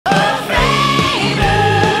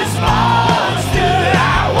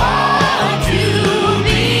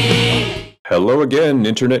Hello again,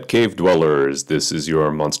 Internet Cave Dwellers. This is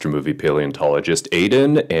your monster movie paleontologist,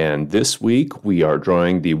 Aiden, and this week we are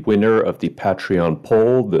drawing the winner of the Patreon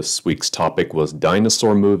poll. This week's topic was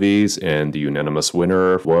dinosaur movies, and the unanimous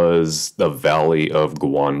winner was the Valley of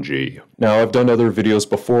Gwangi. Now, I've done other videos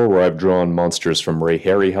before where I've drawn monsters from Ray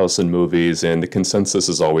Harryhausen movies, and the consensus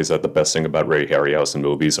is always that the best thing about Ray Harryhausen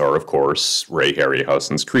movies are, of course, Ray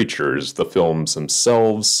Harryhausen's creatures. The films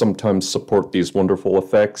themselves sometimes support these wonderful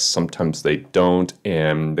effects, sometimes they don't,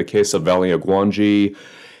 and the case of Valley of Gwangi,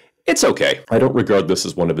 it's okay. I don't regard this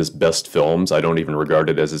as one of his best films. I don't even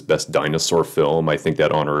regard it as his best dinosaur film. I think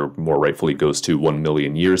that honor more rightfully goes to 1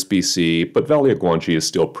 million years BC, but Valley of Gwangi is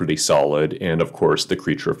still pretty solid, and of course the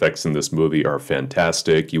creature effects in this movie are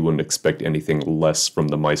fantastic. You wouldn't expect anything less from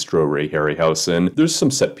the maestro Ray Harryhausen. There's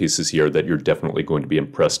some set pieces here that you're definitely going to be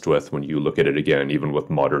impressed with when you look at it again, even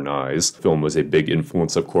with modern eyes. The film was a big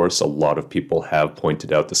influence, of course. A lot of people have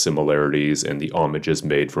pointed out the similarities and the homages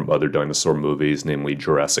made from other dinosaur movies, namely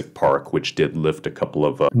Jurassic Park, which did lift a couple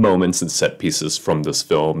of moments and set pieces from this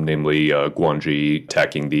film, namely Gwangi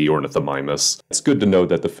attacking the ornithomimus. It's good to know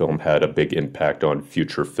that the film had a big impact on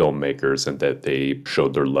future filmmakers and that they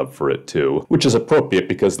showed their love for it too, which is appropriate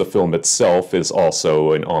because the film itself is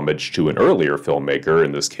also an homage to an earlier filmmaker,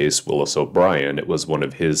 in this case Willis O'Brien. It was one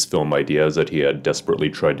of his film ideas that he had desperately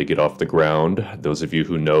tried to get off the ground. Those of you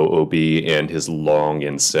who know Obie and his long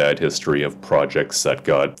and sad history of projects that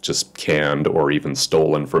got just canned or even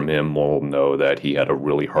stolen from him will know that he had a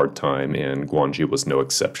really hard time, and Gwangi was no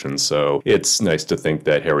exception. So it's nice to think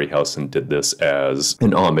that Harryhausen did this as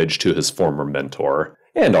an homage to his former mentor.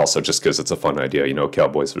 And also just because it's a fun idea, you know,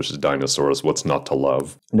 cowboys versus dinosaurs, what's not to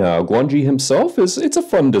love? Now, Gwangi himself, it's a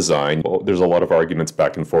fun design. Well, there's a lot of arguments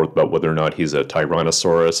back and forth about whether or not he's a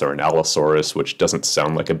Tyrannosaurus or an Allosaurus, which doesn't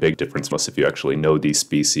sound like a big difference unless if you actually know these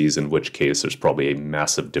species, in which case there's probably a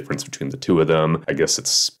massive difference between the two of them. I guess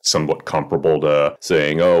it's somewhat comparable to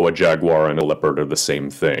saying, oh, a jaguar and a leopard are the same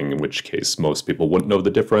thing, in which case most people wouldn't know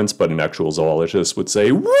the difference, but an actual zoologist would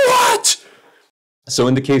say, what? So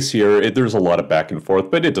in the case here, there's a lot of back and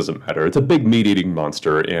forth, but it doesn't matter. It's a big meat-eating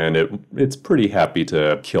monster, and it's pretty happy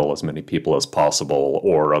to kill as many people as possible,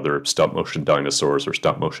 or other stop-motion dinosaurs or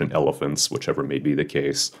stop-motion elephants, whichever may be the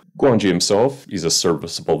case. Gwangi himself, he's a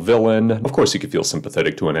serviceable villain. Of course, you could feel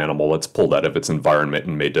sympathetic to an animal that's pulled out of its environment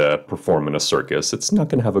and made to perform in a circus. It's not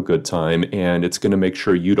going to have a good time, and it's going to make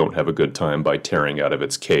sure you don't have a good time by tearing out of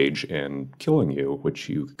its cage and killing you, which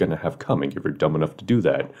you're going to have coming if you're dumb enough to do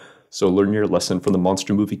that. So learn your lesson from the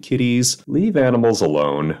monster movie kiddies. Leave animals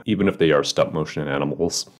alone, even if they are stop-motion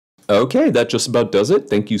animals. Okay, that just about does it.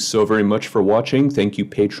 Thank you so very much for watching. Thank you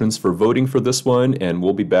patrons for voting for this one, and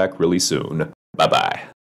we'll be back really soon. Bye-bye.